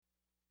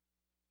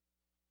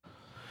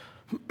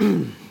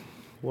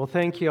Well,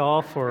 thank you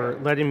all for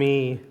letting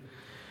me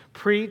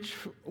preach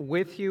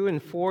with you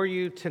and for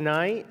you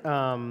tonight.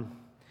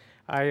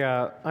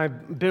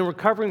 I've been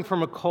recovering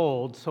from a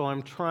cold, so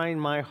I'm trying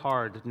my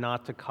hard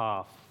not to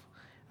cough.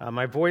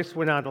 My voice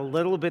went out a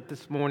little bit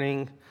this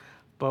morning,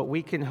 but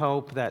we can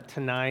hope that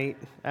tonight,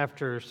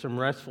 after some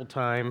restful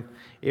time,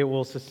 it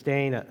will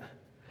sustain it.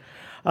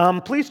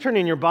 Please turn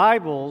in your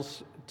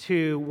Bibles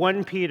to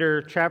 1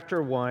 Peter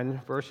chapter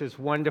 1, verses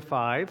 1 to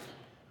 5.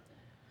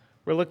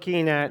 We're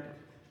looking at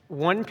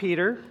 1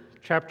 Peter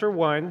chapter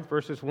 1,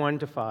 verses 1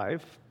 to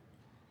 5.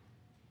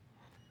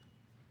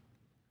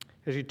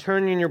 As you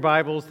turn in your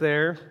Bibles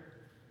there,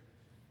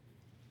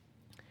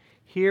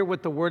 hear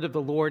what the word of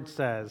the Lord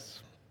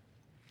says.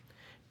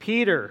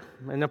 Peter,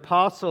 an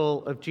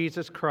apostle of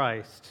Jesus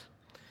Christ,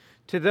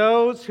 to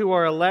those who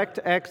are elect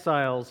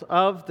exiles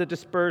of the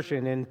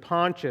dispersion in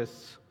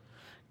Pontus,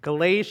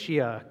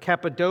 Galatia,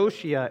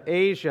 Cappadocia,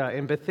 Asia,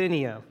 and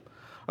Bithynia,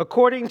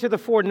 according to the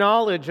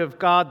foreknowledge of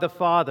God the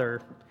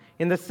Father,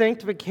 in the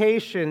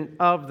sanctification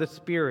of the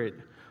Spirit,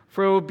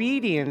 for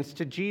obedience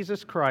to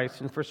Jesus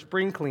Christ and for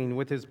sprinkling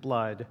with his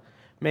blood,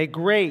 may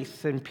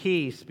grace and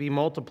peace be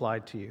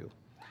multiplied to you.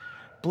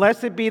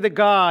 Blessed be the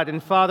God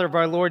and Father of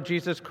our Lord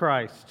Jesus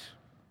Christ.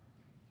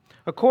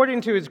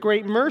 According to his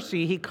great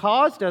mercy, he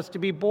caused us to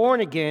be born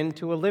again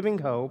to a living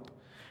hope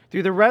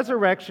through the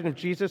resurrection of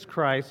Jesus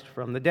Christ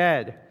from the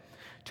dead,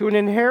 to an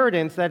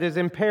inheritance that is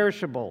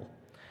imperishable,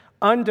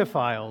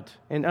 undefiled,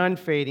 and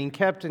unfading,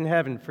 kept in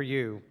heaven for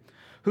you,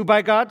 who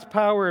by God's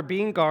power are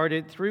being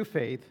guarded through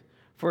faith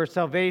for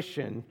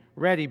salvation,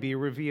 ready to be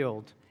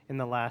revealed in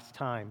the last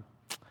time.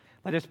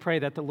 Let us pray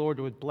that the Lord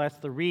would bless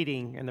the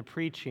reading and the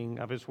preaching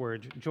of his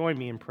word. Join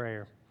me in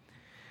prayer.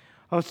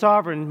 O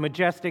sovereign,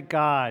 majestic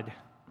God,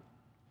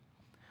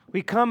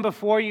 we come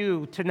before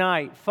you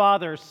tonight,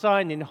 Father,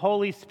 Son, and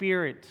Holy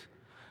Spirit,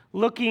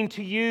 looking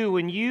to you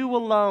and you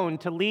alone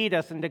to lead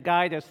us and to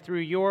guide us through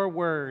your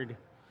word.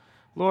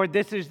 Lord,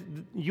 this is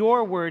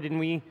your word, and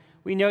we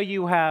know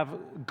you have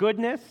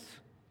goodness,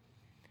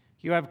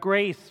 you have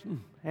grace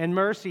and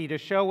mercy to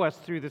show us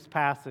through this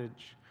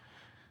passage.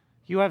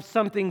 You have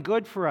something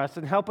good for us,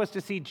 and help us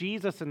to see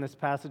Jesus in this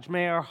passage.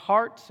 May our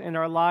hearts and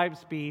our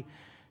lives be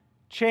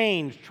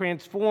changed,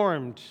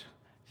 transformed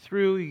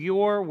through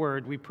your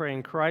word, we pray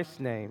in Christ's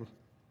name.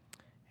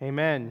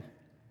 Amen.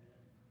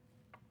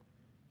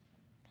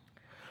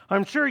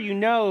 I'm sure you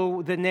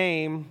know the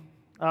name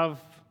of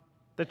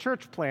the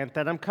church plant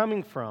that I'm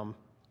coming from.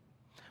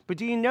 But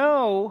do you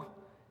know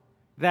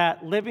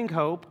that Living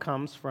Hope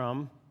comes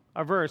from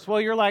a verse? Well,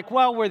 you're like,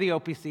 well, we're the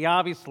OPC.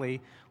 Obviously,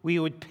 we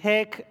would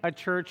pick a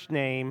church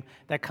name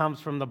that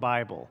comes from the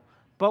Bible.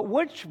 But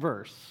which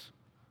verse?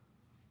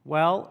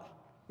 Well,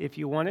 if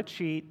you want to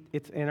cheat,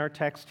 it's in our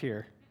text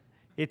here.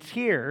 It's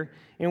here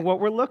in what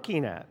we're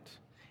looking at.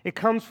 It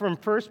comes from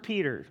 1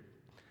 Peter.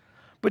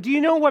 But do you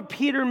know what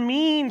Peter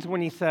means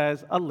when he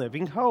says a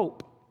living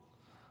hope?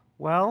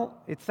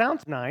 Well, it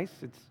sounds nice.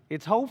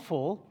 It's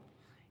hopeful.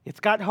 It's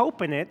got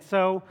hope in it.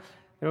 So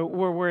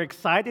we're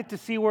excited to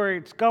see where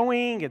it's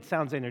going. It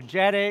sounds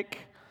energetic.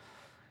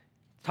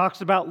 It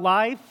talks about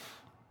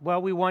life.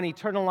 Well, we want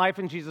eternal life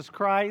in Jesus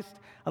Christ,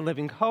 a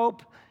living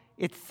hope.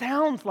 It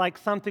sounds like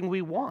something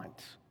we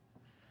want.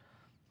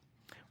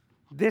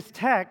 This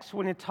text,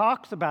 when it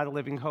talks about a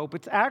living hope,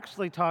 it's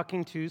actually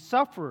talking to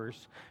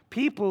sufferers,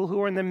 people who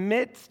are in the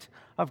midst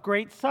of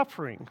great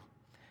suffering.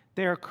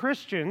 They are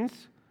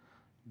Christians,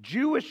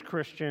 Jewish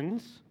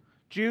Christians,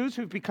 Jews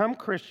who've become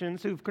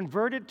Christians, who've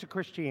converted to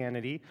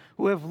Christianity,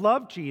 who have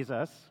loved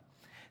Jesus.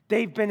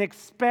 They've been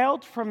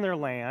expelled from their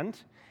land,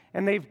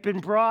 and they've been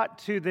brought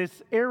to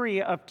this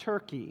area of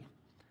Turkey.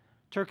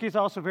 Turkey is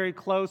also very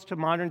close to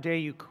modern-day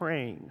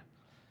Ukraine.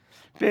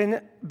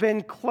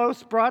 Been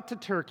close, brought to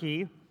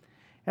Turkey,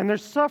 and they're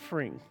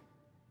suffering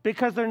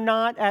because they're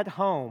not at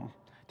home.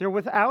 They're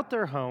without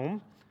their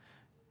home.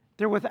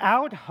 They're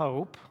without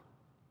hope.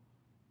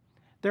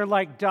 They're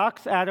like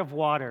ducks out of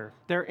water.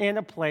 They're in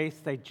a place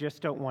they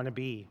just don't want to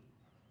be.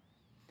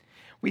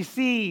 We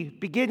see,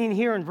 beginning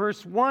here in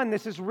verse 1,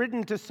 this is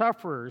written to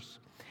sufferers.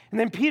 And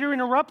then Peter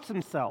interrupts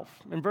himself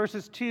in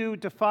verses 2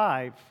 to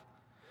 5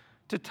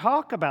 to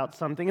talk about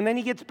something. And then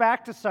he gets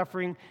back to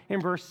suffering in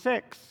verse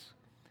 6.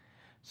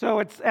 So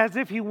it's as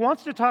if he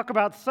wants to talk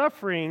about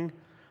suffering,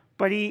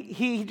 but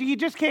he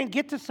just can't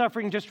get to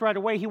suffering just right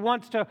away. He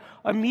wants to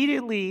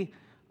immediately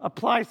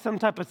apply some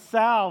type of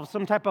salve,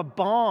 some type of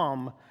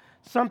balm,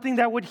 something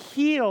that would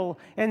heal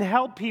and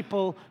help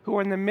people who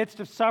are in the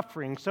midst of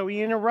suffering. So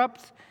he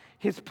interrupts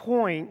his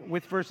point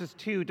with verses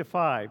 2 to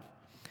 5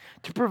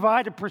 to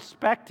provide a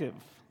perspective,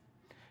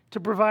 to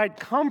provide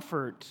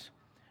comfort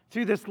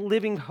through this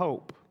living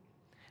hope.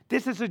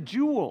 This is a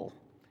jewel.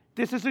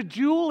 This is a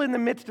jewel in the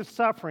midst of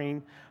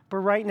suffering, but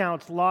right now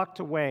it's locked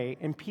away,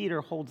 and Peter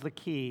holds the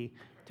key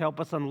to help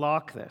us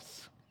unlock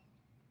this.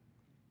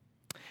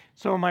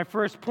 So in my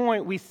first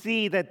point, we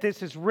see that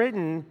this is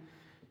written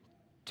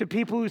to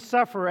people who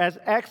suffer as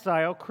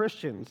exile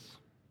Christians.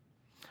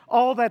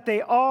 All that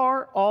they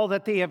are, all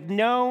that they have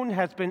known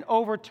has been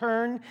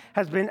overturned,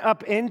 has been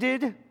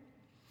upended.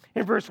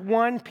 In verse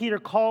 1, Peter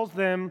calls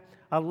them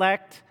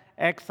elect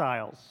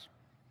exiles.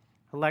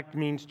 Elect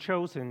means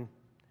chosen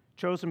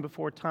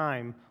before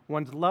time.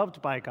 One's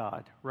loved by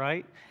God,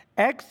 right?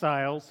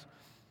 Exiles,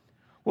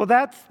 well,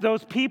 that's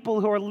those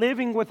people who are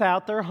living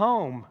without their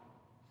home.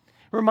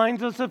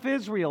 Reminds us of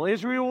Israel.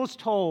 Israel was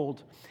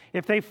told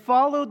if they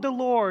followed the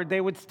Lord,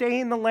 they would stay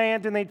in the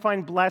land and they'd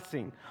find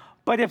blessing.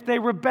 But if they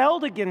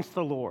rebelled against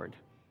the Lord,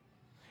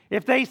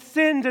 if they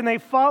sinned and they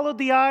followed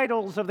the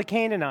idols of the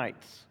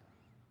Canaanites,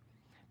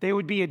 they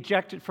would be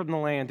ejected from the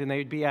land and they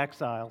would be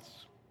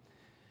exiles.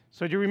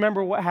 So do you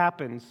remember what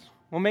happens?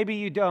 Well, maybe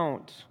you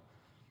don't.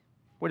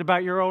 What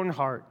about your own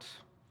heart?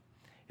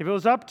 If it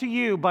was up to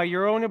you by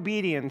your own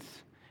obedience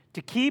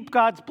to keep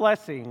God's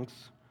blessings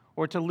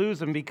or to lose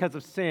them because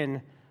of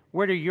sin,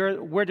 where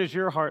does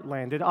your heart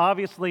land? It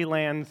obviously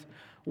lands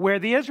where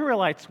the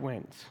Israelites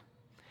went.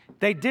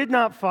 They did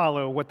not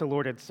follow what the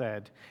Lord had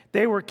said.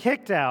 They were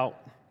kicked out.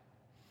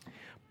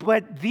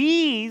 But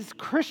these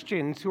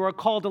Christians who are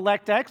called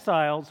elect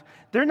exiles,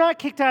 they're not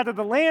kicked out of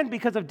the land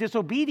because of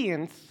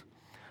disobedience,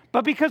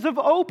 but because of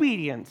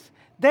obedience.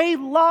 They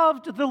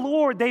loved the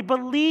Lord. They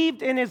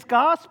believed in his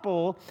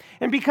gospel,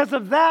 and because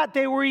of that,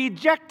 they were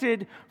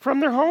ejected from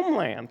their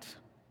homeland.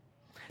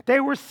 They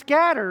were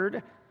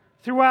scattered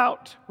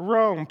throughout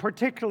Rome,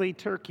 particularly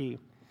Turkey.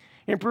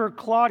 Emperor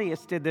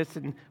Claudius did this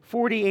in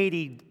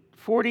 40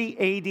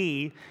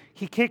 AD.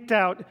 He kicked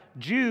out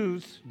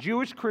Jews,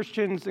 Jewish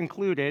Christians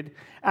included,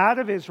 out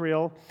of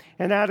Israel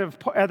and out of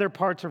other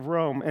parts of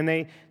Rome, and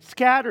they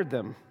scattered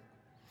them.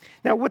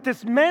 Now, what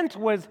this meant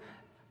was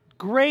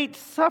great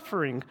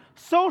suffering,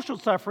 social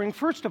suffering,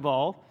 first of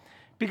all,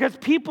 because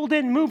people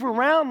didn't move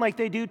around like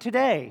they do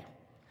today.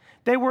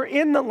 They were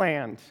in the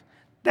land.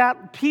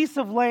 That piece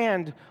of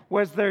land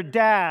was their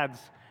dads,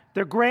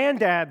 their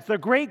granddads, their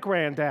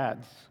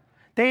great-granddads.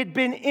 They had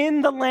been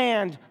in the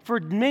land for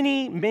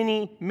many,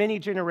 many, many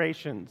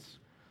generations.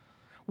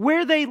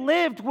 Where they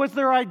lived was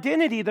their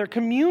identity, their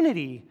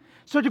community.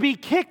 So to be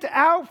kicked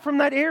out from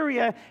that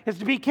area is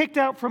to be kicked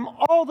out from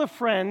all the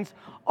friends,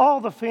 all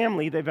the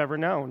family they've ever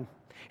known.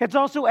 It's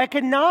also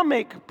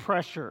economic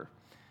pressure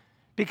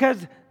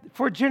because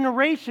for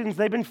generations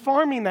they've been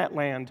farming that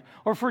land,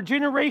 or for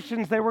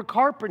generations they were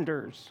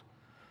carpenters,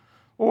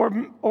 or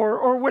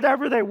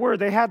whatever they were.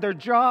 They had their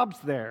jobs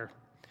there.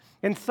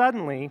 And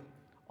suddenly,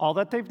 all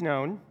that they've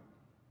known,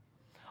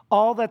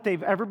 all that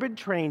they've ever been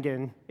trained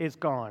in is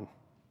gone.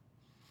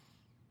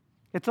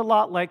 It's a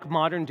lot like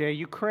modern-day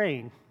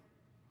Ukraine.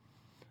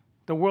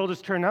 The world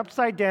is turned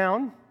upside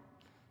down.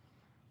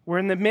 We're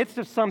in the midst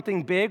of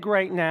something big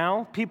right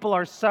now. People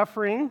are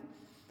suffering,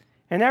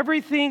 and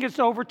everything is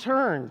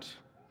overturned.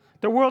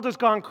 The world has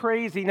gone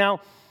crazy.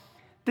 Now,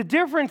 the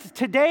difference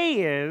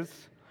today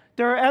is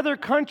there are other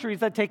countries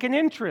that take an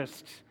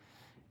interest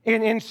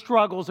in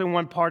struggles in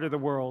one part of the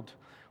world.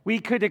 We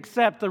could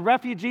accept the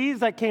refugees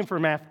that came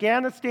from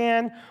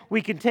Afghanistan.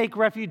 We can take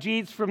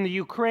refugees from the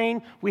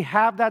Ukraine. We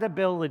have that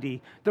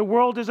ability. The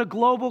world is a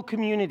global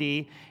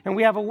community, and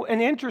we have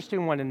an interest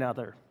in one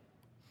another.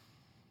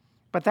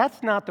 But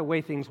that's not the way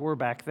things were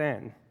back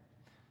then.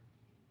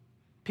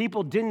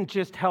 People didn't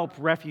just help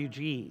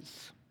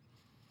refugees.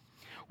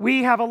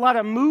 We have a lot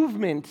of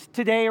movement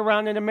today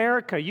around in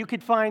America. You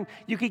could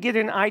get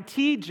an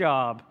IT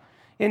job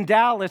in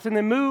Dallas and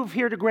then move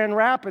here to Grand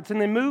Rapids and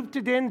then move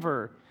to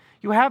Denver.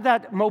 You have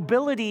that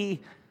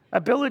mobility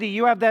ability.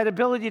 You have that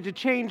ability to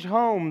change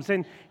homes,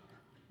 and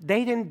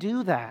they didn't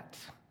do that.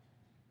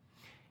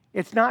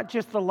 It's not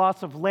just the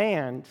loss of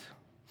land,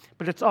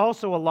 but it's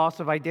also a loss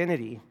of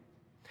identity.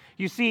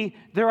 You see,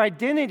 their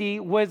identity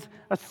was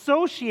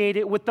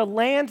associated with the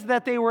land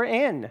that they were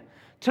in.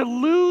 To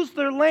lose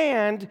their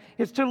land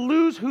is to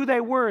lose who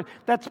they were.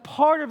 That's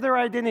part of their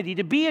identity.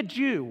 To be a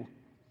Jew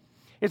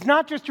is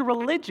not just a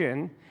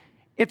religion.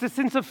 It's a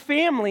sense of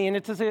family, and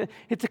it's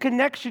a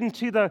connection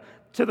to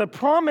the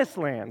promised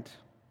land.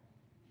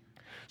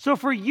 So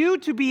for you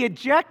to be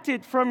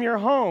ejected from your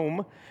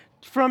home,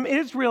 from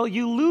Israel,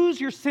 you lose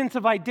your sense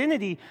of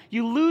identity.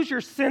 You lose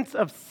your sense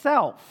of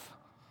self.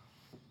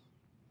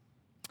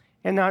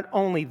 And not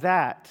only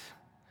that,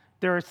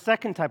 they're a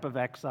second type of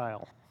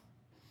exile.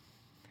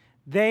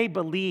 They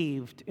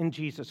believed in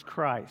Jesus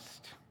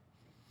Christ.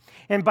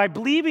 And by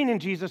believing in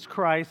Jesus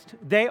Christ,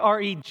 they are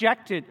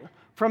ejected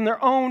from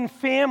their own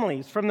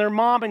families, from their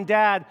mom and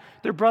dad,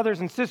 their brothers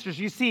and sisters.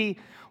 You see,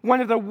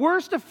 one of the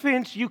worst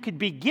offense you could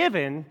be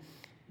given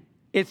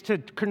is to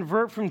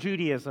convert from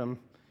Judaism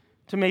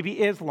to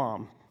maybe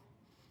Islam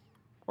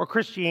or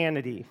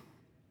Christianity.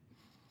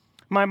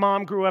 My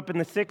mom grew up in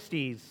the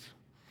 60s,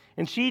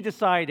 and she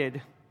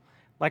decided,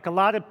 like a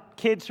lot of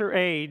kids her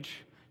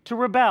age, to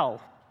rebel.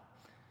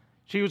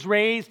 She was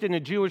raised in a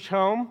Jewish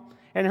home,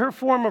 and her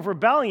form of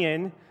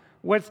rebellion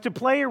was to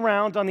play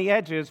around on the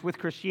edges with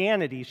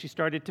Christianity. She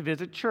started to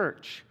visit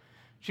church.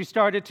 She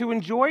started to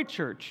enjoy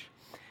church.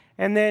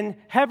 And then,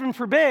 heaven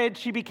forbid,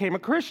 she became a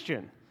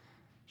Christian.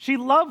 She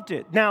loved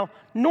it. Now,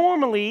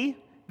 normally,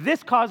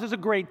 this causes a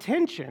great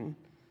tension,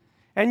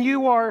 and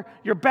your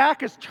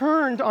back is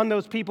turned on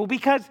those people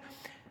because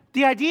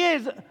the idea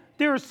is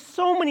there are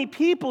so many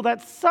people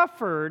that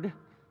suffered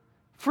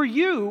for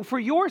you, for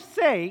your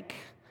sake,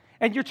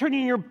 and you're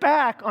turning your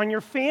back on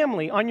your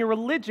family, on your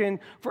religion,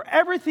 for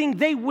everything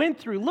they went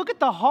through. Look at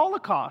the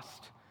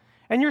Holocaust.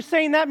 And you're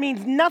saying that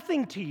means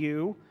nothing to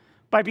you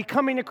by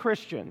becoming a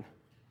Christian.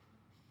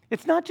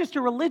 It's not just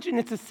a religion,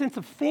 it's a sense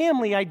of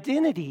family,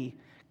 identity,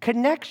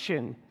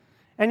 connection.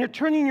 And you're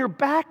turning your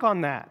back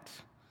on that.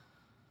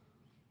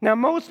 Now,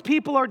 most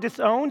people are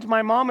disowned.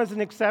 My mom is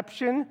an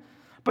exception.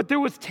 But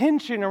there was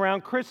tension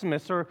around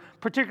Christmas, or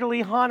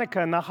particularly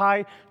Hanukkah and the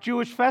high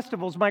Jewish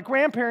festivals. My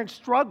grandparents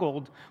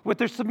struggled with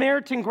their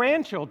Samaritan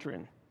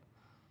grandchildren.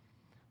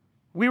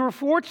 We were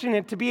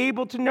fortunate to be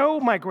able to know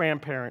my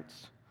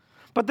grandparents.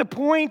 But the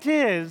point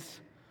is,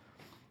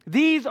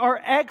 these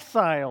are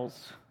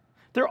exiles.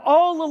 They're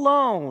all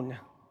alone.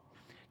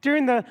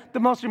 During the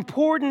most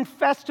important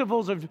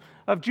festivals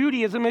of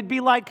Judaism, it'd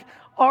be like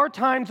our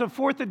times of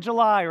 4th of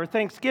July or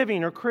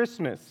Thanksgiving or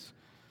Christmas,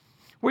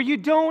 where you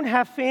don't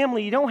have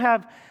family, you don't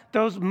have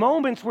those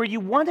moments where you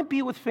want to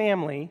be with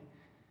family,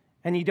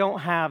 and you don't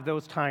have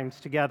those times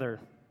together.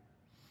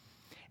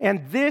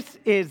 And this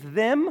is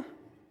them,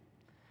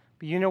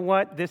 but you know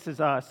what? This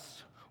is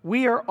us.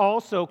 We are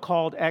also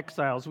called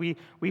exiles. We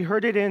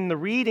heard it in the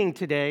reading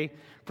today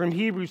from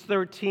Hebrews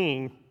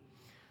 13,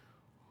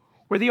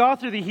 where the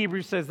author of the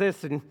Hebrews says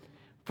this, and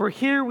for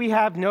here we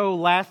have no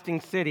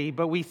lasting city,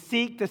 but we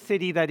seek the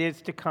city that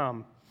is to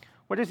come.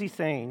 What is he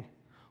saying?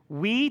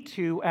 We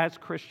too, as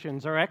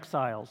Christians, are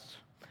exiles.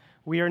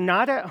 We are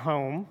not at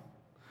home.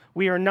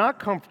 We are not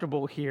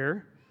comfortable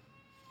here.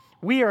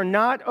 We are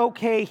not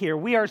okay here.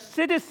 We are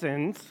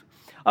citizens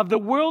of the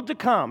world to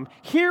come.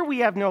 Here we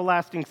have no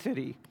lasting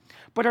city,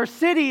 but our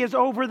city is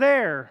over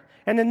there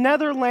in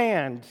another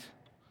land.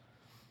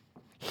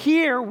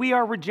 Here we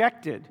are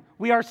rejected.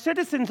 We are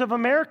citizens of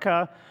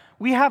America.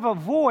 We have a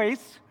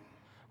voice.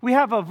 We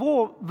have a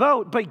vote.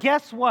 But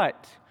guess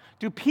what?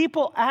 Do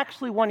people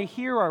actually want to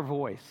hear our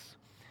voice?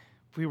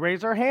 If we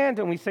raise our hand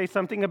and we say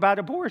something about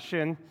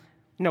abortion,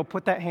 no,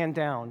 put that hand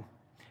down.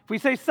 If we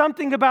say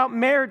something about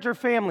marriage or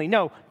family,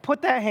 no,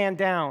 put that hand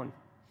down.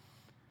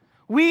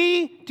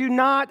 We do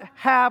not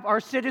have our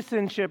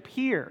citizenship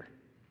here.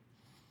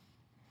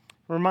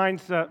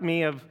 Reminds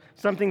me of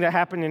something that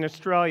happened in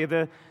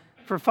Australia.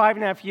 For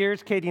 5.5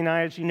 years, Katie and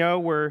I, as you know,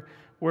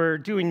 were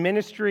doing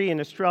ministry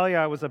in Australia.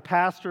 I was a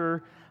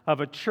pastor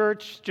of a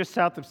church just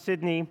south of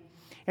Sydney.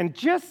 And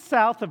just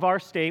south of our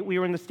state, we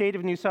were in the state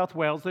of New South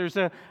Wales, there's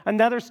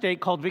another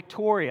state called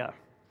Victoria.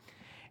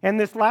 And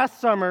this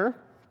last summer,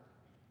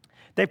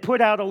 they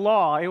put out a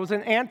law. It was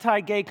an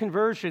anti-gay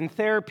conversion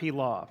therapy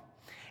law.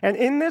 And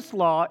in this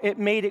law, it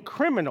made it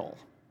criminal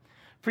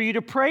for you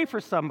to pray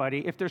for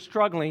somebody if they're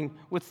struggling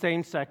with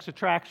same-sex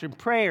attraction.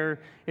 Prayer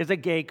is a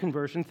gay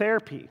conversion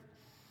therapy.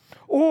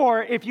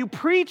 Or if you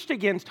preached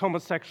against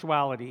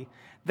homosexuality,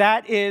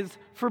 that is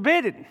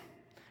forbidden,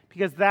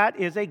 because that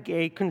is a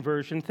gay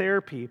conversion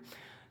therapy.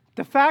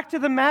 The fact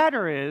of the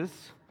matter is,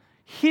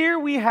 here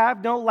we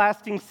have no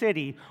lasting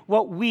city.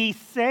 What we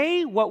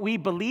say, what we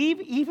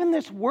believe, even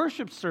this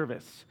worship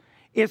service,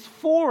 is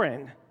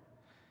foreign.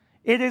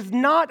 It is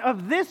not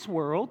of this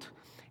world.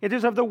 It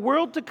is of the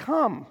world to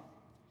come.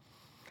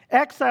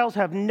 Exiles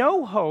have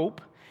no hope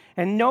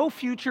and no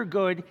future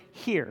good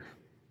here.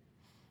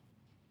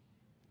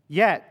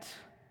 Yet,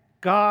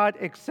 God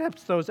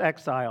accepts those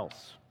exiles.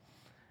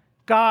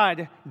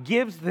 God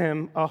gives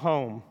them a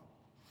home.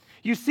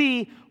 You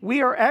see,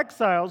 we are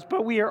exiles,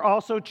 but we are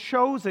also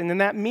chosen, and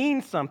that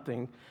means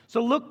something.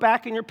 So look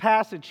back in your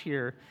passage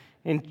here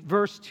in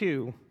verse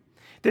 2.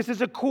 This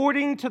is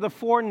according to the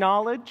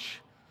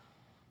foreknowledge.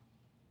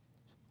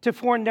 To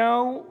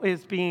foreknow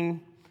is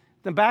being,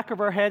 the back of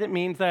our head, it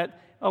means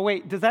that, oh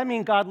wait, does that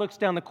mean God looks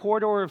down the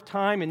corridor of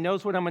time and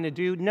knows what I'm going to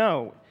do?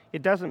 No,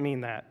 it doesn't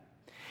mean that.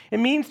 It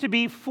means to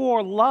be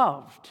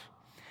foreloved.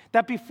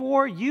 That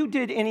before you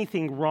did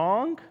anything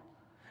wrong,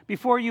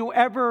 before you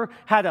ever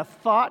had a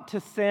thought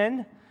to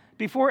sin,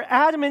 before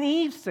Adam and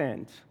Eve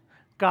sinned,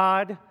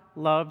 God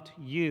loved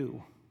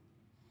you.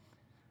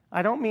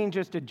 I don't mean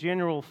just a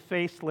general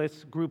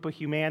faceless group of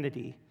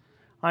humanity.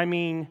 I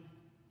mean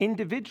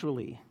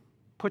individually.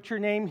 Put your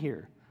name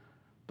here.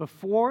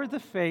 Before the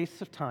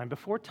face of time,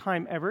 before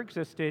time ever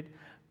existed,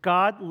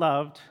 God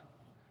loved,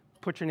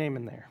 put your name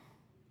in there.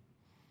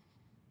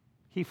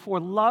 He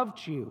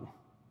foreloved you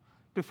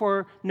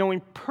before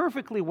knowing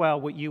perfectly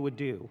well what you would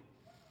do.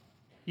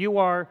 You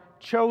are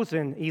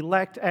chosen,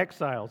 elect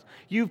exiles.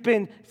 You've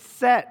been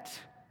set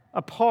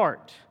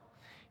apart.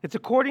 It's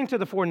according to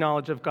the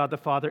foreknowledge of God the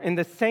Father in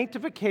the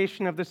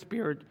sanctification of the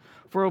Spirit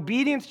for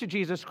obedience to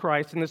Jesus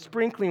Christ and the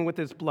sprinkling with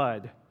His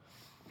blood.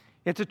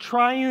 It's a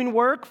triune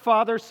work,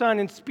 Father, Son,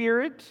 and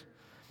Spirit.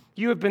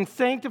 You have been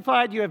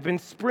sanctified. You have been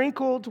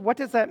sprinkled. What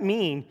does that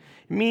mean?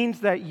 It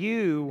means that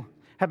you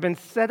have been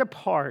set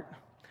apart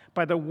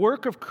by the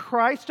work of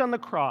Christ on the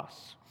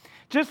cross.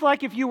 Just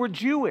like if you were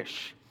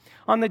Jewish,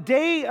 on the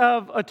Day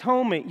of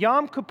Atonement,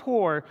 Yom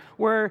Kippur,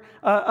 where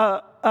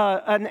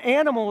an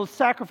animal was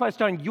sacrificed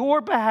on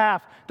your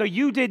behalf, though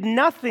you did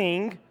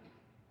nothing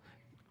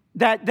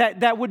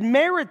that would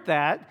merit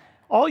that,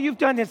 All you've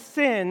done is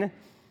sin.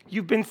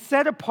 You've been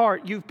set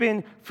apart. You've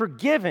been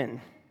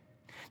forgiven.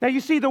 Now you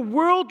see, the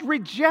world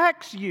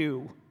rejects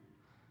you,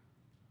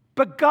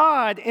 but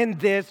God in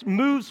this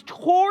moves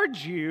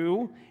towards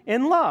you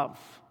in love.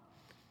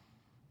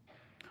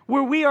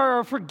 Where we are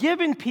a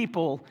forgiven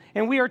people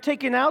and we are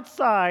taken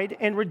outside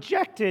and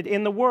rejected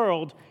in the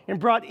world and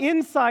brought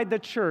inside the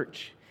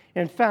church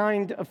and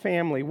find a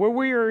family. Where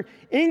we are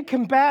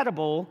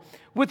incompatible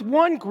with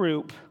one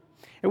group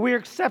and we are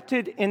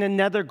accepted in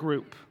another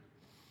group.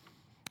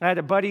 I had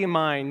a buddy of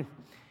mine.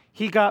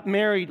 He got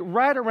married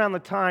right around the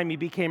time he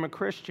became a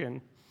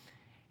Christian.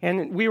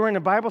 And we were in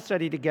a Bible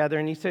study together,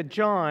 and he said,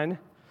 John,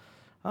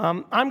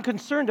 I'm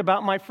concerned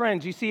about my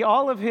friends. You see,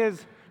 all of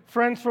his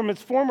friends from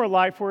his former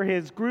life were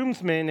his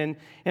groomsmen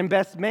and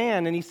best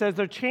man, and he says,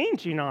 they're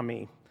changing on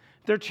me.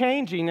 They're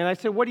changing. And I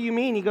said, what do you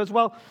mean? He goes,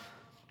 well,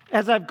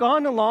 as I've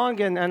gone along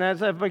and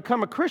as I've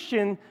become a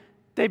Christian,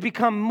 they've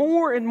become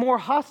more and more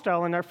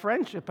hostile in our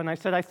friendship. And I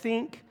said, I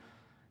think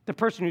the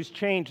person who's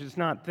changed is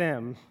not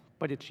them,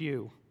 but it's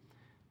you.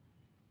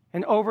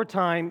 And over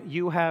time,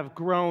 you have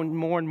grown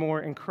more and more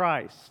in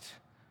Christ,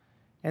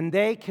 and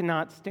they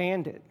cannot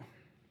stand it.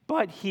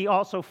 But he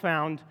also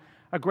found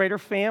a greater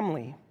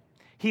family.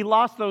 He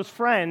lost those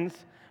friends,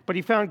 but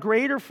he found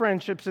greater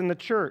friendships in the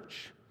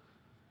church.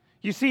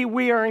 You see,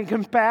 we are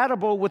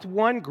incompatible with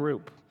one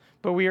group,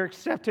 but we are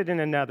accepted in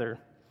another.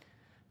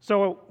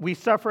 So we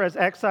suffer as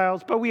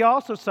exiles, but we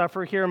also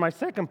suffer, here in my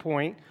second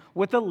point,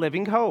 with a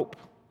living hope.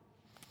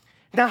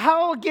 Now,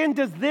 how again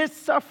does this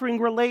suffering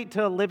relate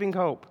to a living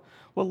hope?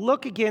 Well,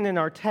 look again in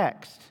our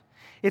text.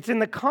 It's in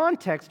the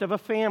context of a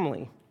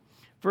family.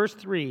 Verse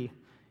 3,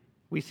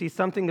 we see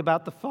something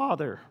about the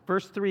Father.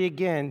 Verse 3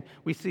 again,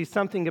 we see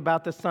something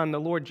about the Son, the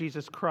Lord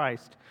Jesus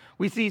Christ.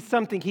 We see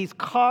something, He's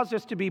caused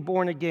us to be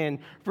born again.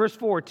 Verse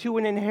 4, to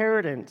an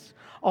inheritance.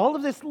 All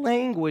of this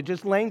language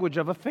is language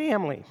of a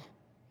family.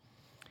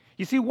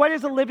 You see, what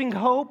is a living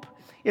hope?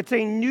 It's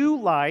a new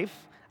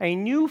life, a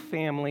new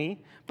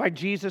family by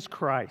Jesus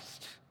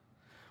Christ.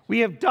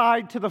 We have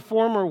died to the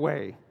former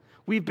way.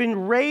 We've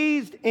been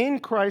raised in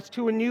Christ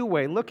to a new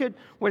way. Look at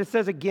what it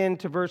says again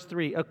to verse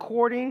 3.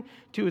 According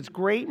to His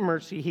great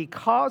mercy, He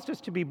caused us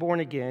to be born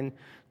again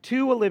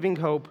to a living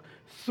hope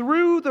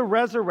through the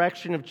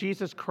resurrection of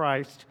Jesus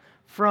Christ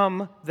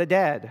from the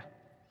dead.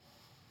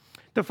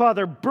 The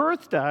Father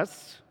birthed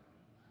us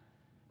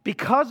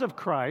because of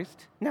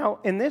Christ. Now,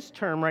 in this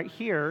term right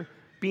here,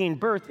 being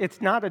birthed,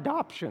 it's not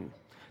adoption.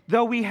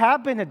 Though we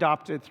have been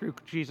adopted through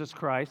Jesus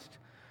Christ,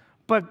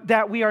 but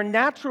that we are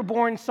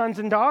natural-born sons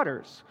and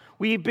daughters.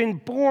 We've been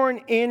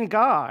born in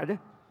God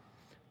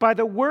by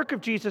the work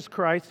of Jesus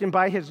Christ and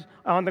by His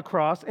on the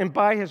cross and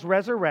by His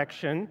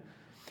resurrection.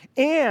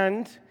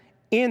 And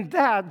in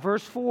that,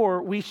 verse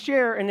 4, we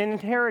share an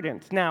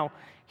inheritance. Now,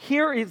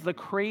 here is the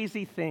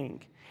crazy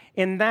thing.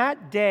 In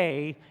that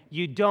day,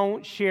 you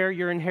don't share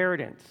your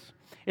inheritance.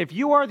 If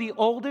you are the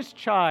oldest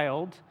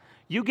child,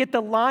 you get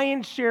the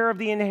lion's share of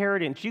the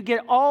inheritance. You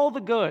get all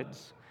the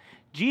goods.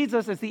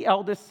 Jesus is the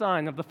eldest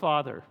son of the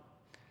Father.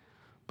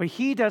 But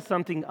He does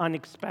something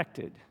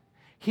unexpected.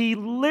 He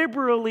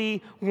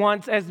liberally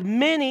wants as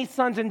many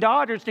sons and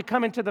daughters to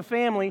come into the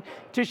family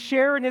to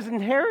share in His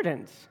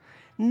inheritance.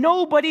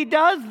 Nobody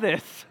does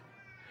this.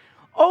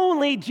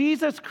 Only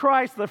Jesus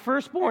Christ, the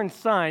firstborn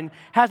Son,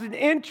 has an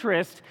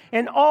interest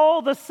in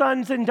all the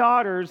sons and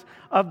daughters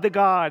of the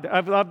God,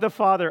 of the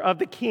Father, of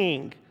the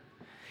King.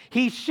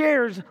 He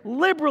shares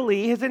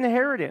liberally His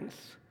inheritance.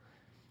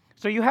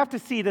 So you have to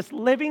see this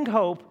living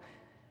hope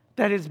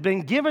that has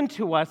been given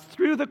to us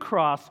through the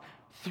cross,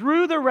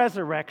 through the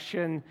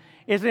resurrection,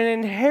 is an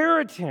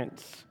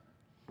inheritance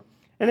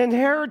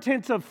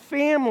of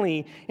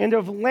family and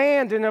of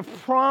land and of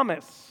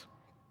promise.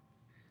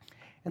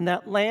 And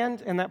that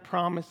land and that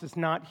promise is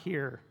not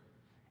here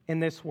in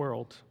this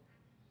world.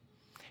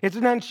 It's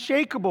an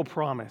unshakable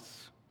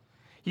promise.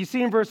 You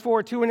see in verse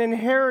 4, to an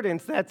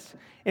inheritance that's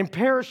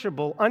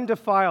imperishable,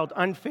 undefiled,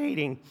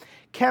 unfading,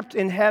 kept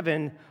in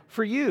heaven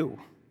for you.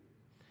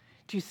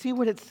 Do you see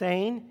what it's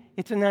saying?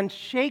 It's an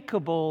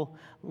unshakable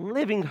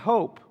living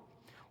hope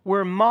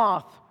where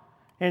moth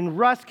and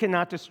rust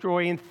cannot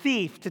destroy and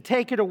thief to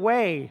take it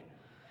away.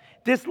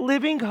 This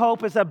living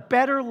hope is a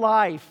better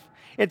life.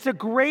 It's a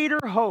greater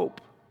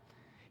hope.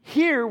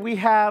 Here we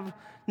have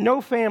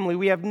no family,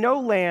 we have no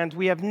land,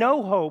 we have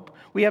no hope,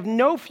 we have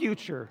no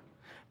future.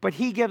 But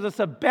He gives us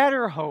a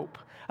better hope,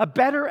 a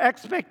better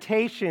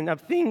expectation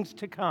of things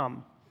to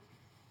come.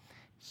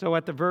 So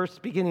at the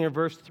beginning of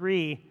verse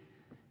 3,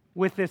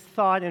 with this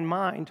thought in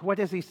mind, what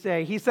does He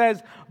say? He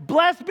says,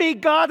 "Blessed be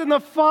God and the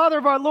Father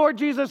of our Lord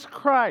Jesus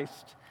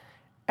Christ!"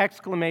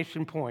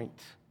 Exclamation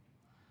point.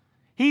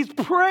 He's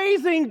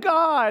praising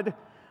God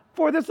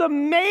for this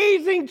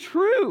amazing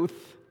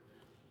truth.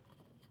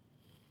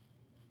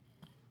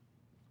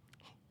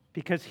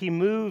 Because He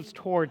moves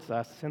towards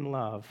us in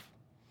love.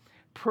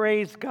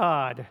 Praise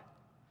God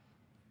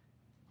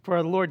for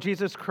our Lord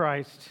Jesus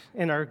Christ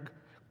and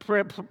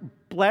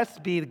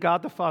blessed be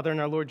God the Father and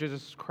our Lord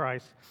Jesus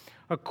Christ.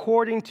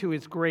 According to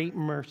His great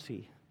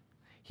mercy,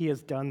 He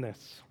has done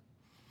this.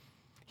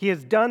 He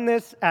has done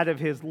this out of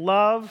his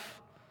love.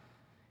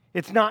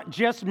 It's not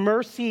just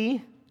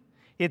mercy.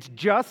 It's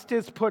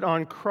justice put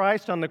on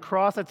Christ on the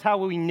cross. That's how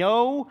we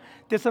know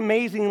this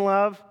amazing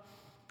love.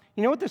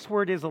 You know what this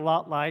word is a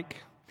lot like?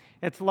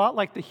 It's a lot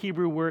like the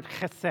Hebrew word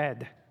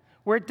chesed,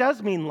 where it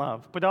does mean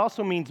love, but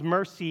also means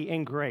mercy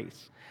and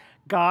grace.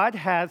 God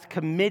has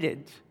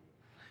committed,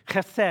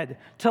 chesed,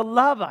 to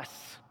love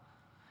us.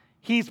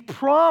 He's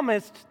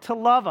promised to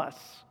love us.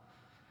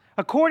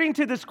 According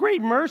to this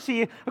great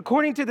mercy,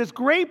 according to this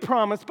great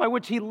promise by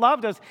which he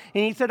loved us,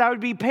 and he said, I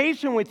would be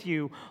patient with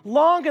you,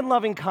 long and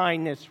loving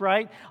kindness,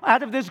 right?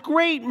 Out of this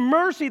great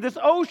mercy, this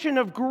ocean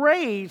of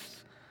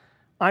grace,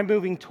 I'm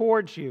moving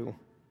towards you.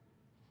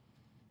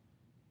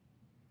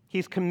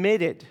 He's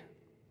committed.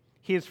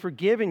 He has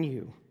forgiven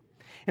you.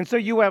 And so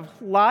you have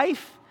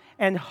life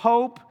and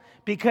hope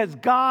because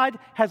God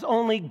has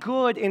only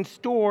good in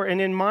store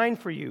and in mind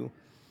for you.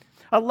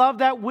 A love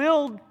that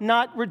will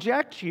not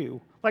reject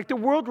you like the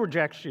world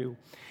rejects you.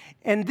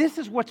 And this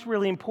is what's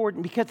really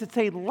important because it's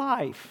a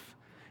life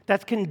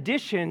that's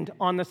conditioned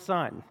on the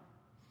Son.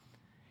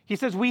 He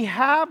says we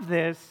have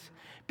this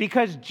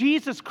because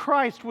Jesus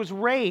Christ was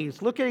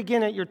raised. Look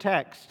again at your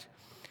text.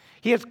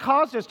 He has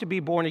caused us to be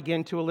born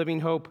again to a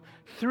living hope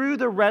through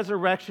the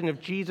resurrection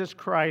of Jesus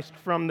Christ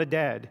from the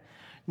dead.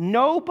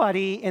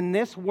 Nobody in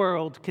this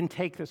world can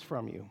take this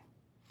from you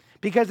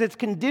because it's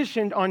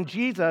conditioned on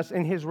Jesus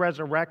and his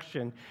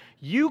resurrection.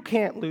 You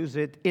can't lose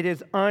it. It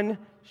is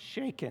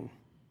unshaken.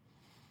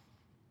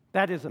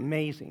 That is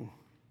amazing.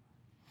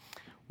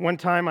 One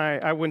time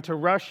I went to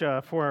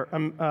Russia for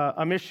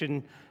a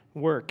mission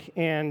work,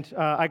 and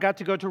I got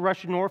to go to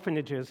Russian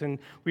orphanages, and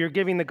we were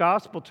giving the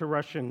gospel to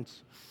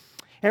Russians.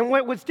 And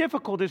what's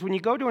difficult is when you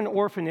go to an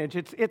orphanage,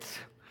 it's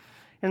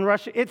in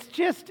Russia, it's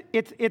just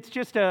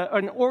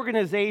an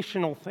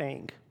organizational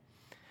thing.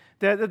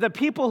 The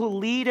people who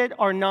lead it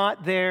are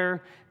not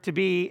there to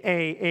be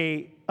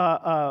a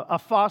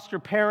foster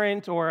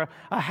parent or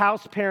a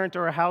house parent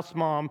or a house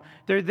mom.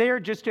 They're there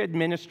just to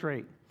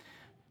administrate.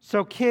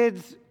 So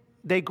kids,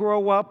 they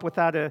grow up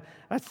without a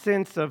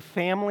sense of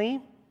family.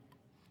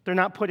 They're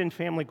not put in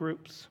family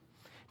groups.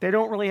 They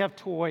don't really have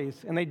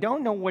toys, and they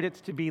don't know what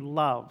it's to be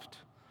loved.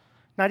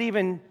 Not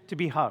even to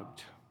be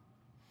hugged.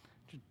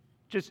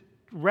 Just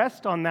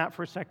rest on that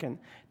for a second.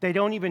 They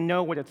don't even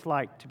know what it's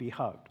like to be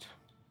hugged.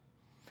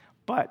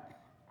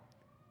 But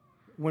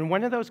when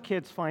one of those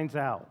kids finds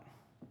out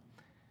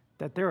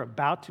that they're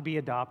about to be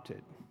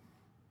adopted,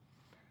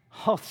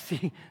 oh,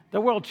 see,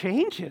 the world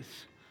changes.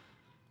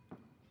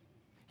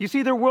 You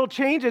see, their world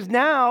changes.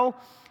 Now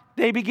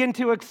they begin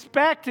to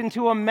expect and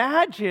to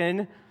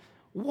imagine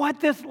what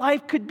this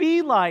life could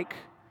be like.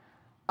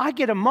 I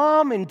get a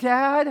mom and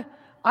dad.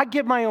 I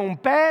get my own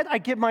bed, I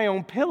get my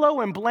own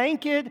pillow and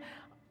blanket,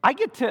 I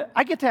get to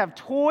have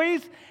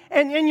toys,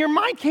 and your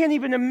mind can't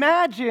even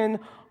imagine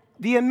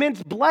the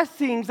immense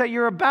blessings that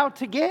you're about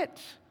to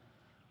get.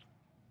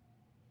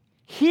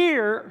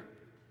 Here,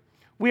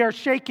 we are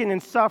shaken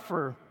and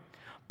suffer,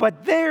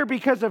 but there,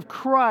 because of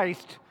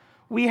Christ,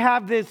 we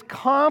have this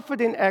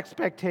confident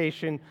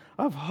expectation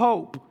of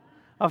hope,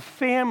 of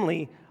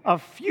family,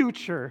 of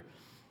future,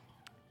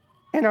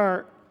 and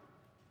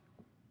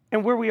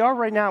where we are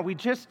right now, we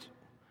just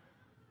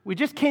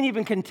can't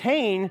even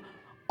contain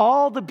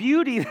all the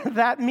beauty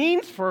that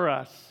means for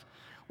us.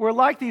 We're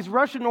like these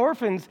Russian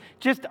orphans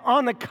just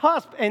on the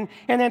cusp and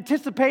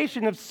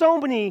anticipation of so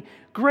many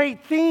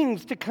great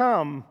things to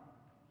come.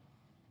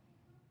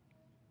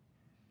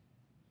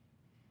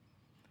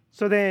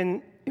 So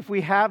then, if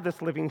we have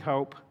this living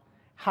hope,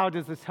 how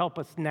does this help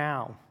us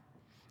now?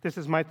 This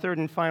is my third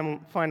and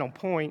final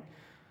point.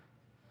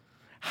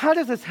 How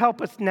does this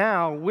help us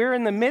now? We're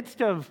in the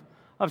midst of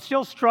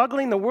still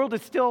struggling. The world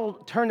is still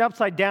turned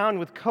upside down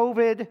with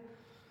COVID.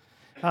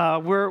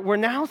 We're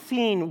now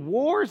seeing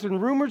wars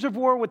and rumors of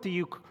war with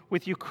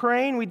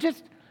Ukraine. We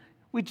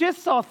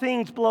just saw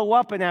things blow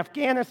up in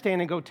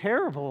Afghanistan and go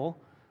terrible.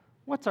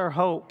 What's our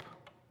hope?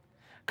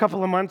 A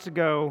couple of months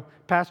ago,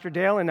 Pastor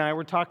Dale and I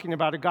were talking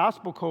about a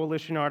Gospel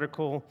Coalition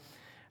article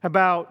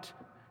about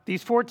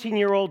these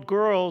 14-year-old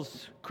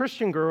girls,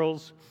 Christian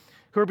girls,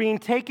 who are being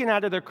taken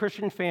out of their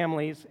Christian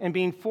families and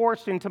being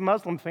forced into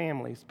Muslim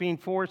families, being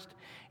forced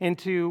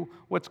into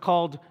what's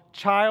called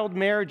child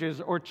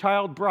marriages or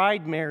child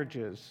bride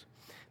marriages.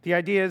 The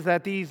idea is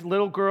that these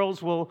little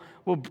girls will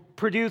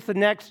produce the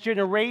next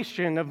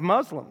generation of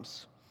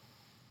Muslims.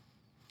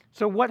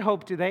 So what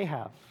hope do they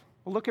have?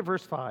 Well, look at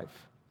verse 5.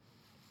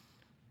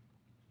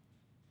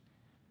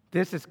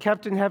 This is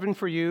kept in heaven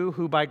for you,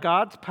 who by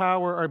God's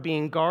power are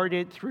being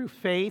guarded through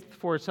faith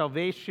for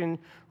salvation,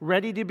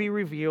 ready to be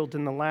revealed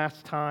in the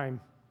last time.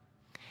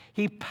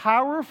 He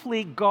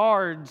powerfully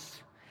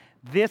guards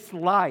this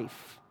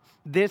life,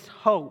 this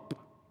hope,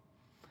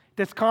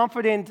 this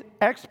confident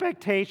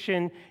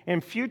expectation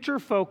and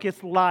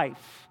future-focused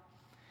life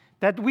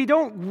that we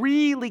don't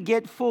really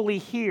get fully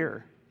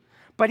here.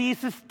 But he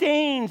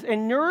sustains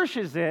and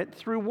nourishes it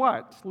through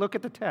what? Look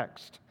at the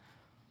text.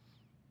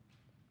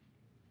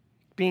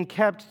 Being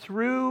kept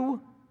through,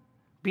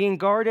 being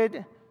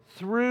guarded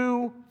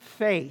through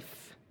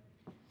faith.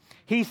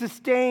 He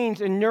sustains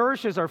and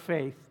nourishes our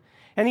faith.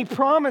 And he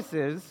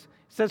promises,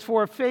 says,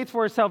 for a faith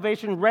for a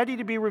salvation ready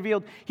to be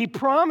revealed, he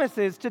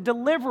promises to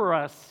deliver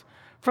us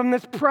from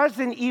this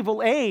present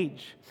evil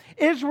age.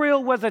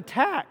 Israel was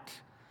attacked,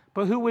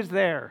 but who was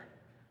there?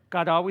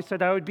 God always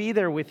said, I would be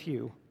there with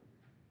you.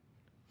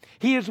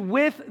 He is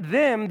with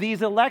them,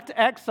 these elect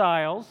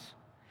exiles,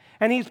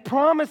 and he's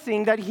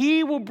promising that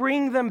he will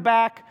bring them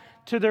back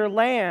to their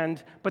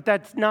land, but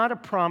that's not a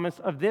promise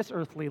of this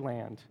earthly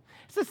land.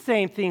 It's the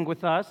same thing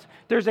with us.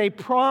 There's a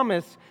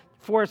promise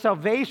for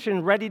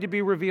salvation ready to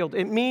be revealed.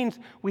 It means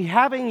we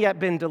haven't yet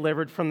been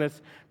delivered from this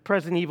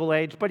present evil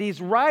age, but he's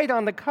right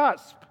on the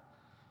cusp.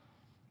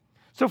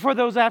 So for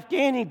those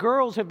Afghani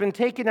girls who have been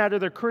taken out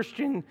of their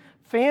Christian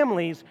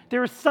families,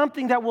 there is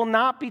something that will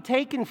not be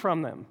taken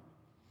from them.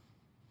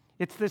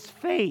 It's this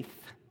faith.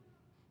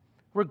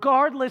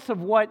 Regardless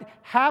of what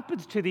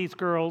happens to these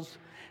girls,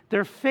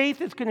 their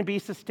faith is going to be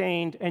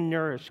sustained and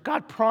nourished.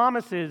 God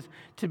promises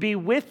to be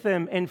with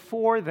them and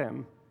for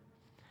them.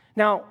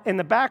 Now, in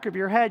the back of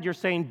your head, you're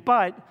saying,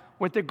 but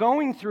what they're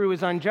going through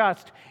is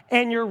unjust.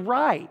 And you're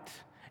right.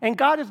 And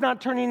God is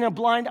not turning a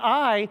blind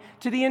eye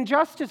to the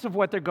injustice of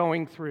what they're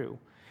going through.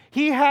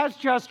 He has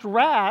just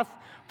wrath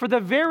for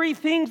the very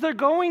things they're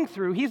going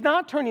through. He's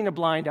not turning a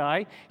blind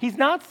eye. He's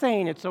not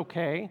saying it's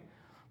okay.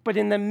 But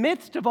in the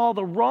midst of all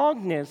the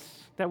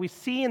wrongness that we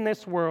see in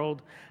this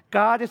world,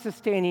 God is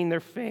sustaining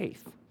their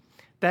faith.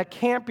 That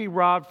can't be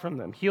robbed from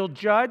them. He'll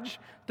judge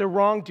the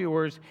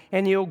wrongdoers,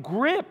 and he'll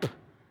grip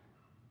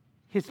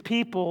his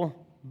people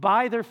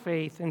by their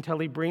faith until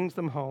he brings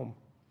them home.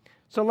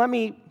 So let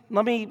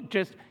me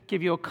just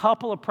give you a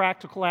couple of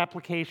practical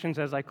applications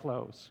as I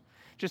close.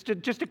 Just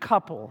a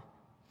couple.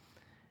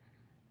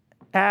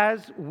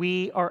 As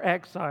we are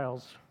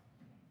exiles,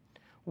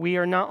 we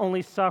are not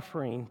only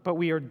suffering, but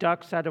we are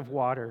ducks out of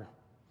water.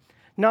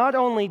 Not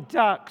only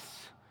ducks,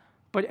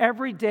 but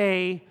every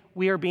day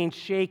we are being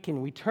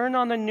shaken. We turn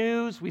on the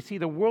news, we see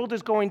the world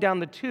is going down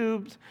the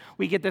tubes,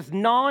 we get this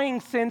gnawing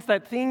sense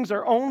that things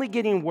are only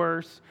getting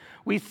worse.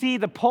 We see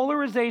the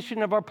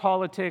polarization of our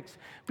politics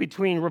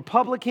between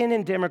Republican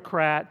and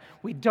Democrat.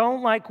 We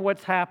don't like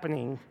what's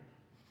happening,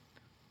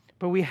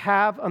 but we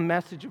have a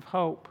message of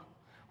hope.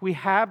 We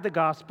have the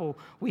gospel.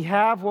 We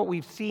have what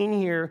we've seen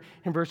here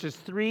in verses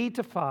 3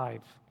 to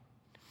 5.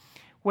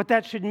 What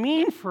that should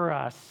mean for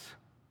us,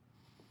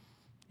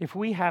 if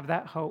we have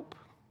that hope,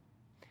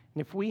 and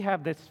if we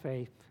have this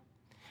faith,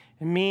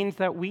 it means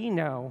that we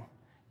know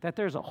that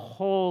there's a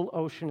whole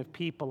ocean of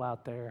people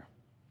out there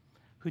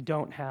who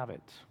don't have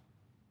it.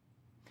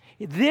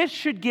 This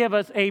should give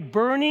us a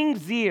burning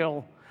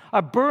zeal,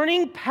 a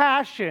burning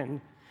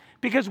passion,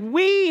 because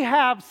we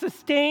have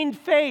sustained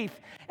faith,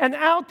 and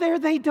out there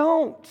they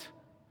don't.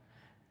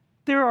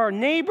 There are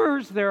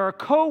neighbors, there are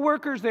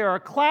coworkers, there are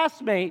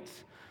classmates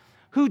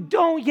who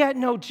don't yet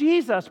know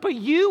Jesus, but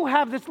you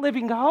have this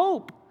living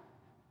hope.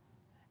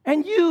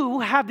 And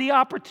you have the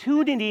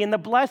opportunity and the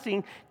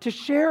blessing to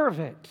share of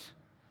it.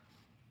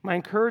 My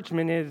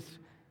encouragement is,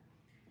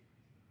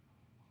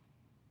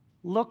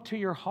 look to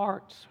your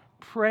hearts.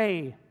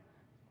 Pray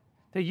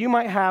that you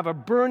might have a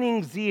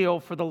burning zeal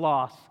for the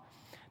lost.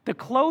 The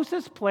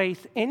closest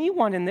place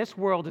anyone in this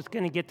world is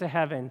going to get to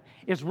heaven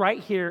is right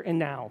here and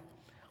now.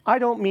 I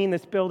don't mean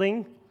this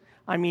building,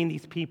 I mean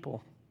these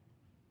people.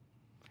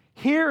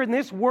 Here in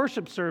this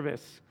worship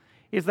service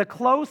is the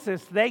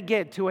closest they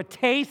get to a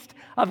taste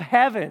of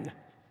heaven.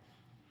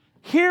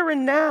 Here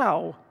and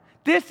now,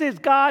 this is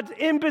God's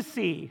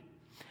embassy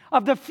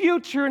of the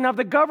future and of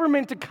the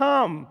government to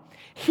come.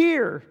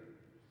 Here.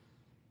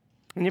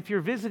 And if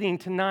you're visiting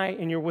tonight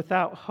and you're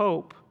without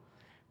hope,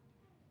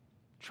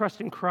 trust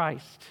in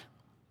Christ.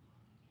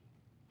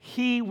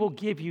 He will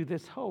give you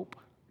this hope.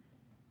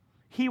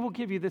 He will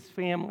give you this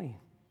family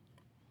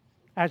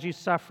as you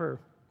suffer.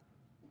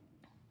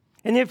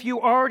 And if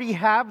you already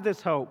have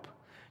this hope,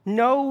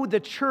 know the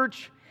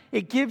church,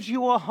 it gives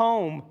you a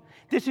home.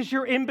 This is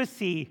your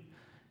embassy.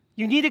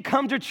 You need to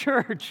come to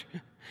church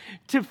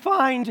to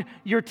find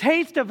your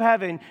taste of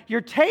heaven, your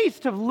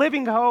taste of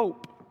living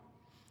hope.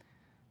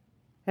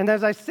 And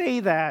as I say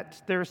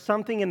that, there's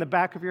something in the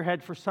back of your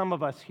head for some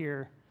of us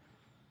here,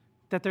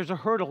 that there's a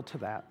hurdle to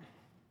that.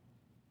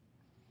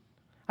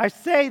 I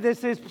say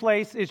this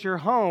place is your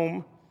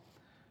home,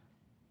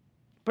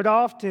 but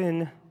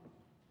often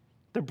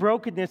the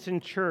brokenness in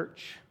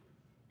church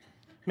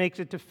makes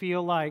it to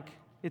feel like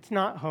it's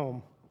not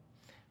home,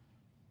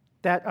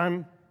 that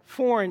I'm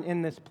foreign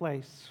in this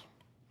place.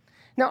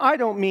 Now, I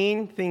don't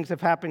mean things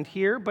have happened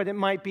here, but it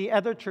might be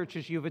other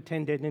churches you've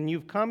attended and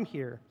you've come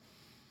here.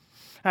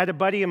 I had a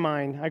buddy of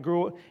mine,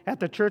 at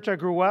the church I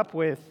grew up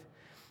with.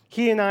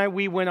 He and I,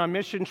 we went on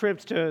mission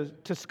trips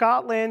to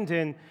Scotland,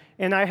 and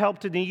I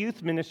helped in the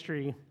youth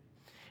ministry.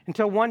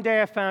 Until one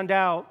day I found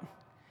out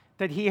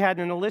that he had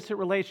an illicit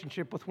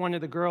relationship with one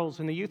of the girls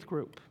in the youth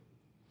group.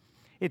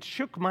 It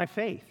shook my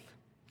faith.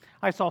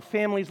 I saw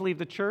families leave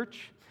the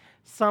church.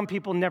 Some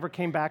people never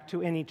came back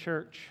to any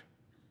church.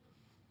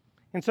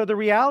 And so the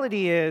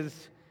reality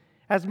is,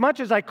 as much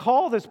as I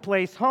call this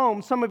place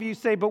home, some of you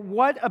say, but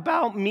what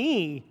about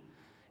me?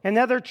 In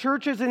other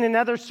churches and in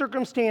other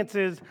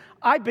circumstances,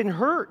 I've been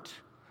hurt.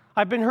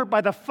 I've been hurt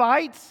by the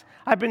fights.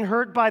 I've been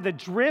hurt by the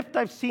drift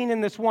I've seen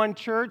in this one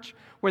church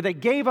where they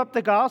gave up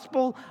the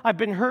gospel. I've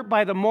been hurt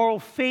by the moral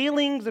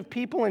failings of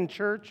people in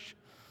church.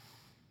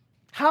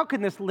 How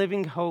can this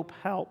living hope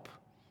help?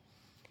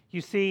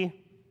 You see,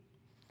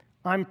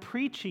 I'm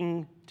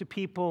preaching to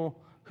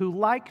people who,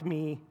 like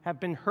me, have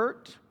been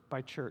hurt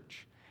by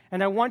church.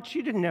 And I want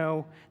you to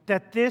know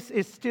that this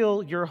is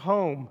still your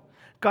home.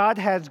 God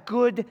has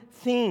good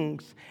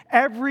things.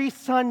 Every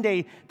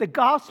Sunday, the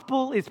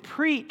gospel is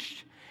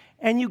preached,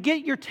 and you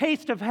get your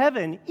taste of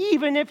heaven,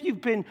 even if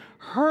you've been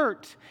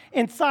hurt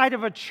inside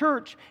of a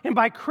church and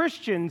by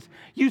Christians.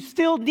 You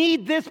still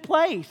need this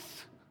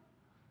place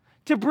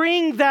to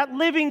bring that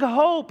living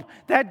hope,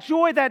 that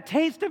joy, that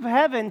taste of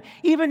heaven,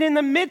 even in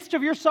the midst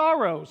of your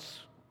sorrows.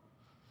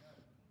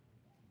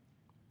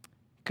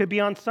 It could be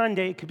on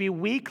Sunday, it could be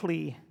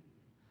weekly,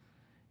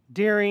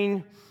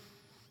 during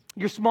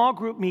your small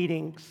group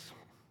meetings,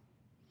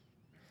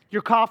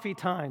 your coffee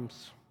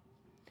times.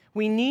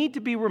 We need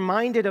to be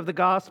reminded of the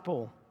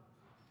gospel.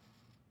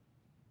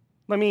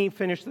 Let me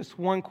finish this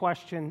one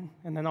question,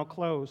 and then I'll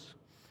close.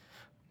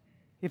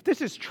 If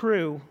this is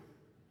true,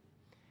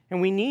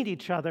 and we need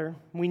each other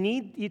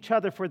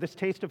for this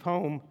taste of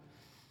home,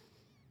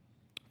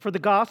 for the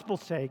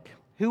gospel's sake,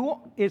 who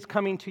is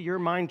coming to your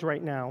mind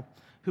right now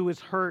who is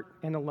hurt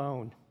and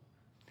alone?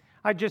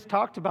 I just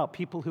talked about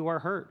people who are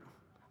hurt.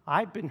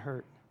 I've been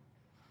hurt.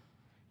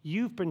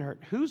 You've been hurt.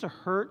 Who's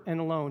hurt and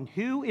alone?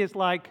 Who is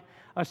like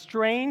a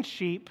strange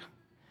sheep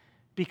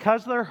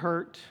because they're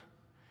hurt,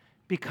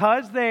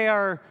 because they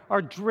are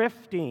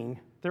drifting?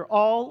 They're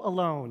all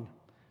alone.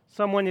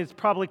 Someone is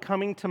probably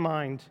coming to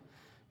mind.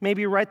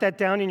 Maybe write that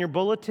down in your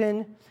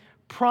bulletin.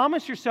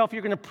 Promise yourself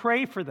you're going to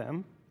pray for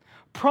them.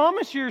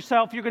 Promise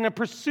yourself you're going to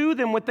pursue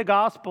them with the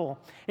gospel.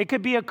 It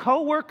could be a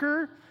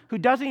coworker who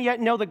doesn't yet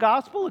know the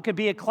gospel. It could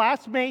be a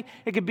classmate.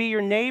 It could be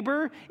your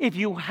neighbor. If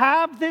you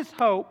have this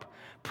hope,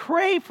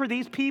 pray for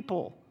these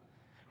people.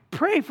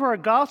 Pray for a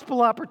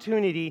gospel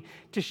opportunity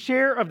to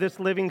share of this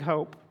living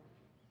hope.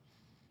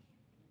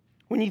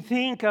 When you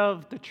think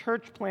of the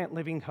church plant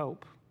Living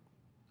Hope,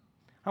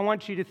 I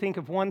want you to think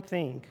of one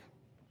thing.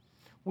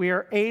 We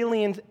are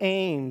aliens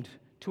aimed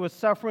to a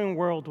suffering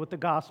world with the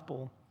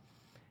gospel.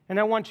 And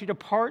I want you to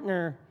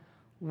partner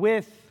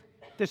with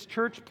this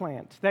church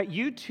plant, that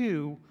you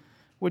too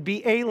would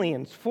be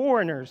aliens,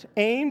 foreigners,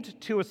 aimed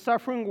to a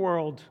suffering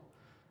world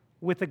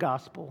with the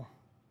gospel.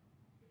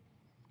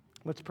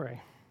 Let's pray.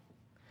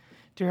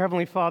 Dear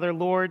Heavenly Father,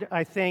 Lord,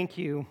 I thank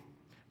you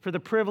for the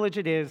privilege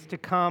it is to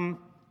come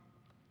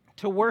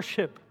to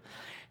worship,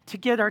 to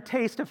get our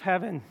taste of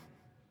heaven.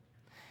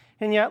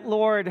 And yet,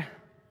 Lord,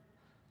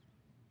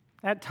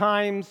 at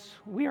times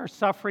we are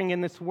suffering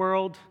in this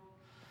world.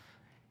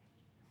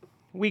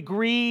 We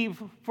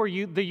grieve for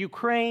the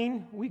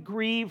Ukraine. We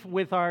grieve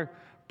with our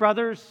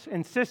brothers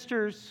and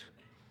sisters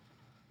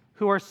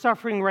who are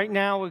suffering right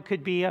now. It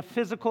could be a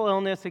physical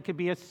illness. It could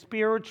be a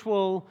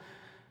spiritual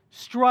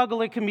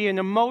struggle. It can be an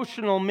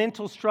emotional,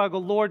 mental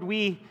struggle. Lord,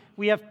 we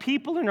have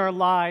people in our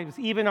lives,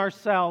 even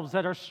ourselves,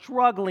 that are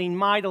struggling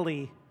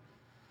mightily.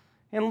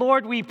 And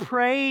Lord, we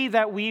pray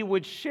that we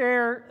would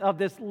share of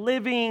this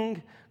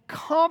living,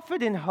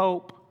 confident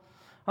hope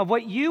of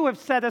what you have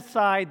set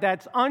aside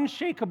that's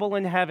unshakable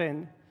in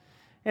heaven.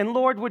 And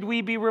Lord, would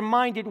we be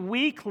reminded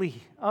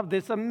weekly of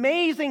this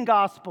amazing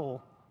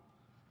gospel.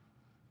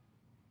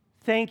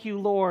 Thank you,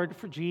 Lord,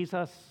 for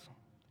Jesus.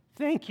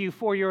 Thank you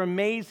for your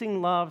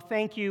amazing love.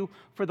 Thank you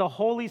for the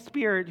Holy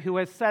Spirit who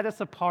has set us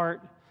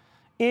apart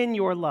in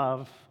your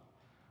love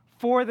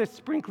for the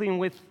sprinkling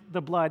with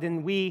the blood.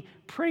 And we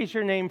praise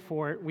your name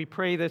for it. We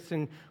pray this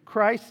in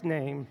Christ's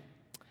name.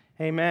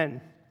 Amen.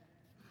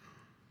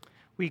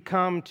 We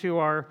come to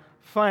our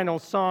final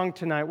song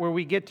tonight where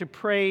we get to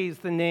praise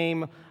the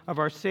name of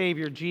our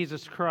Savior,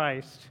 Jesus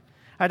Christ.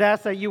 I'd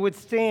ask that you would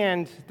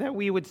stand, that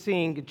we would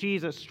sing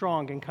Jesus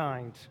Strong and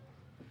Kind.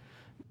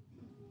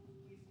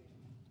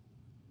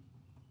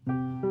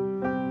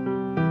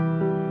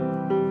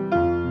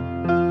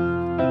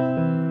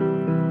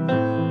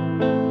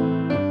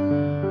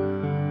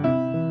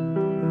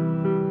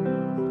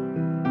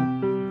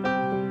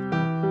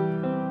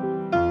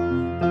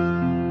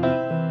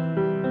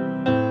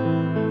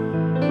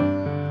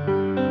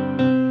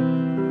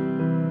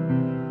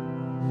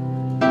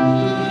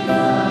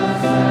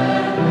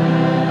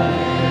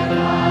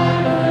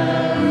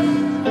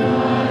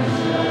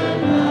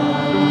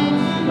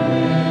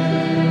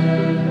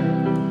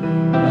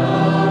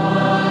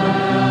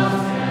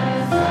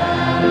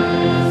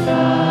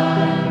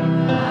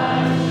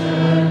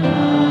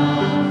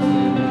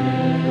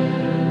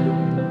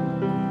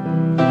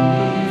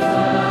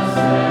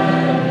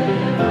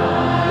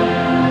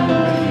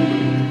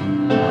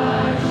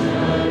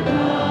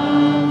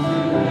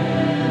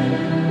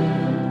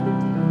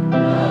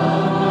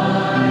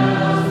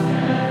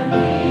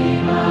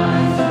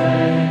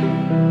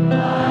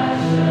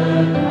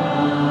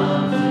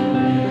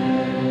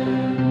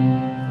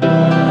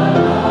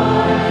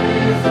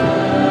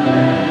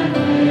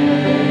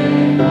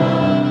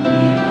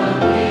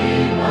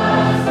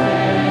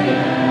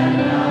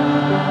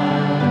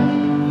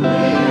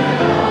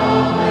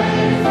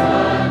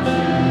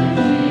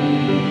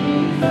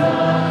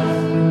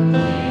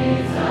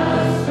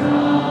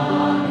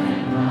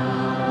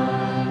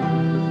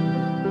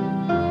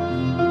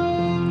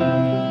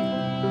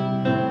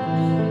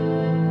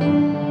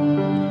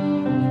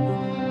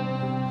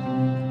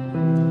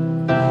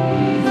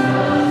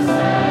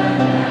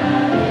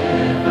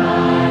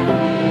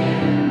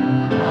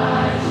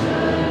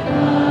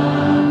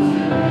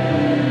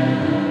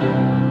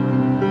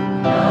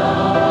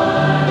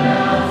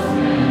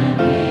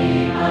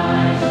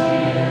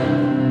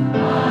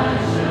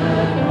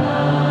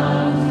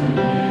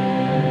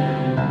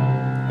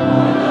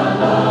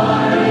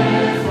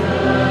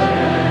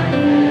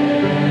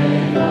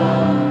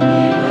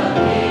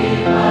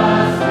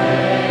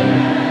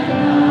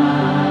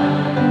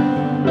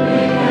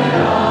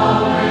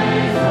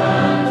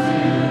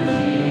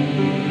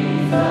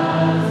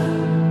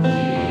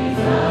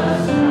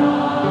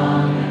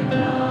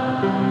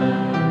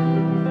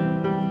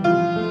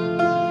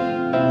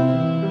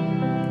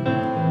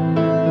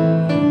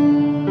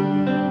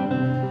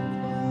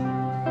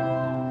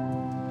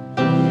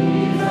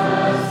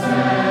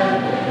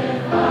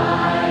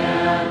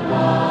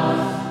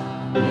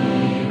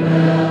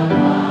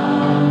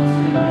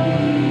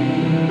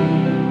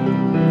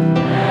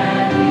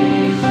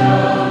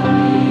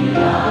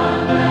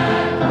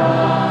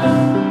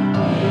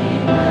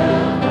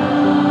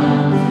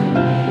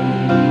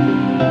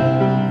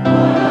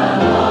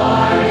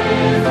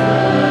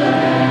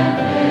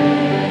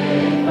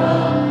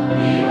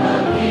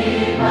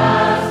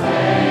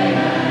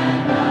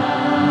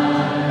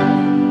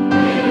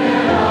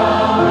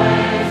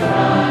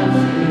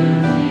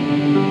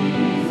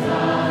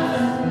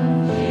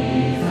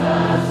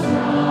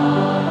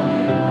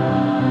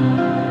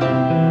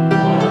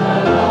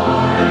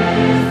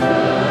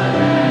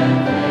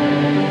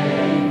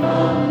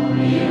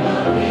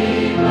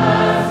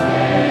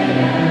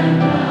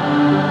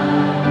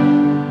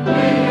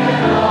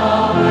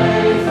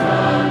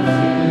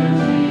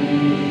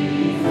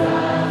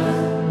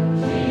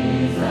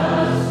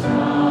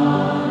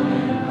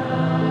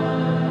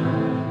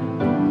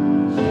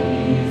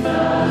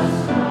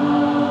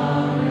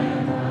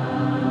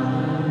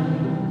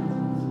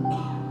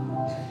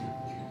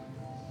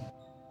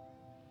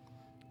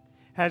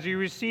 As you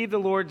receive the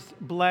Lord's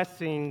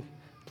blessing,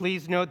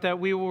 please note that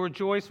we will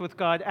rejoice with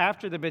God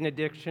after the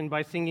benediction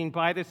by singing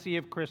By the Sea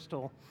of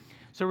Crystal.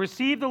 So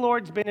receive the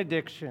Lord's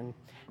benediction.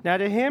 Now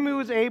to him who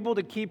is able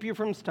to keep you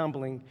from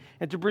stumbling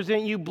and to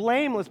present you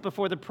blameless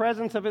before the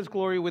presence of his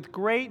glory with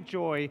great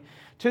joy,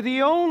 to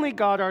the only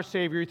God our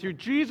Savior, through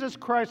Jesus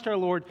Christ our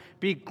Lord,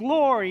 be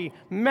glory,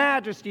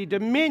 majesty,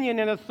 dominion,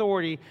 and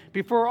authority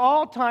before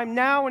all time,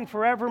 now and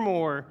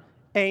forevermore.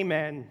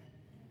 Amen.